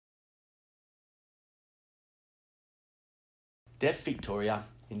Deaf Victoria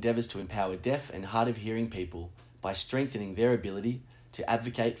endeavours to empower deaf and hard of hearing people by strengthening their ability to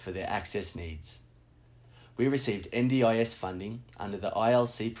advocate for their access needs. We received NDIS funding under the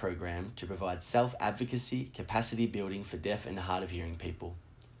ILC program to provide self-advocacy capacity building for deaf and hard of hearing people.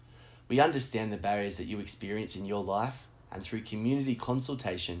 We understand the barriers that you experience in your life and through community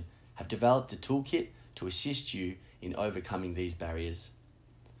consultation have developed a toolkit to assist you in overcoming these barriers.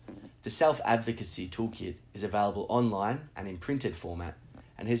 The Self-Advocacy Toolkit is available online and in printed format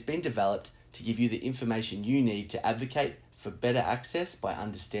and has been developed to give you the information you need to advocate for better access by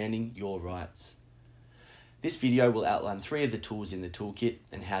understanding your rights. This video will outline 3 of the tools in the toolkit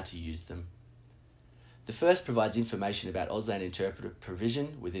and how to use them. The first provides information about Auslan interpreter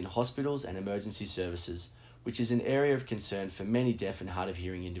provision within hospitals and emergency services, which is an area of concern for many deaf and hard of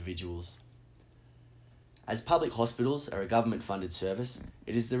hearing individuals. As public hospitals are a government-funded service,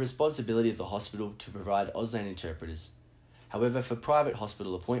 it is the responsibility of the hospital to provide Auslan interpreters. However, for private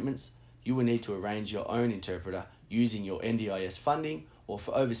hospital appointments, you will need to arrange your own interpreter using your NDIS funding or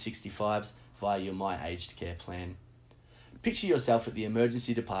for over 65s via your My Aged Care plan. Picture yourself at the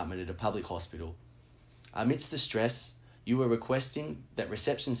emergency department at a public hospital. Amidst the stress, you were requesting that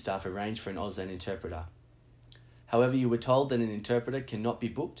reception staff arrange for an Auslan interpreter. However, you were told that an interpreter cannot be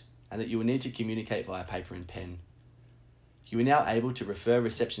booked and that you will need to communicate via paper and pen. You are now able to refer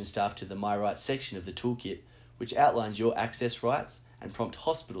reception staff to the My Rights section of the toolkit, which outlines your access rights and prompt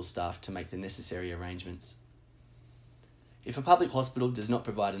hospital staff to make the necessary arrangements. If a public hospital does not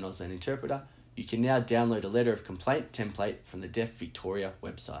provide an Auslan interpreter, you can now download a letter of complaint template from the Deaf Victoria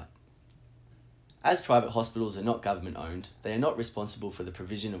website. As private hospitals are not government owned, they are not responsible for the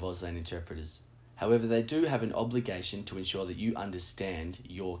provision of Auslan interpreters. However, they do have an obligation to ensure that you understand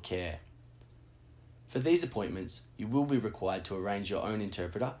your care. For these appointments, you will be required to arrange your own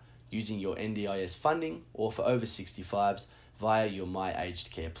interpreter using your NDIS funding or for over 65s via your My Aged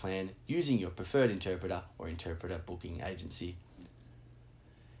Care plan using your preferred interpreter or interpreter booking agency.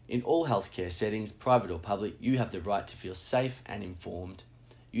 In all healthcare settings, private or public, you have the right to feel safe and informed.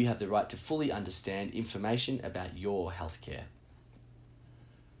 You have the right to fully understand information about your healthcare.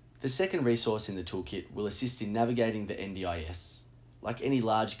 The second resource in the toolkit will assist in navigating the NDIS. Like any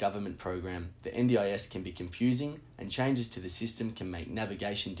large government program, the NDIS can be confusing and changes to the system can make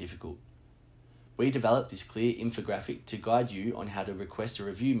navigation difficult. We developed this clear infographic to guide you on how to request a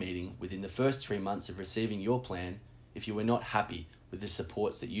review meeting within the first 3 months of receiving your plan if you were not happy with the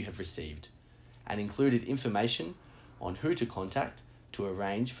supports that you have received, and included information on who to contact to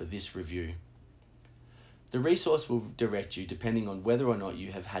arrange for this review. The resource will direct you depending on whether or not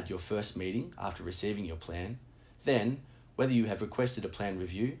you have had your first meeting after receiving your plan, then whether you have requested a plan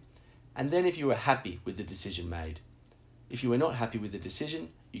review, and then if you are happy with the decision made. If you are not happy with the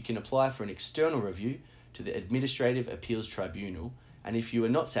decision, you can apply for an external review to the Administrative Appeals Tribunal, and if you are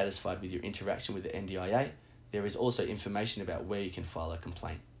not satisfied with your interaction with the NDIA, there is also information about where you can file a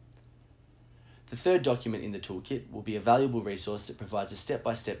complaint. The third document in the toolkit will be a valuable resource that provides a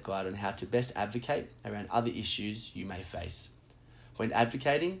step-by-step guide on how to best advocate around other issues you may face. When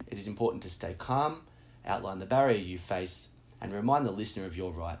advocating, it is important to stay calm, outline the barrier you face, and remind the listener of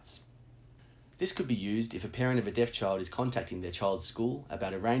your rights. This could be used if a parent of a deaf child is contacting their child's school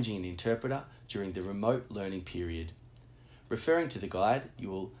about arranging an interpreter during the remote learning period. Referring to the guide, you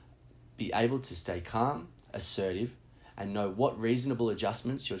will be able to stay calm, assertive, and know what reasonable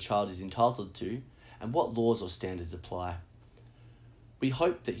adjustments your child is entitled to and what laws or standards apply. We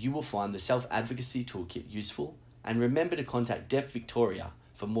hope that you will find the Self-Advocacy Toolkit useful, and remember to contact Deaf Victoria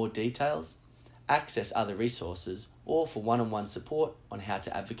for more details, access other resources, or for one-on-one support on how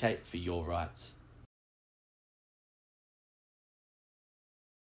to advocate for your rights.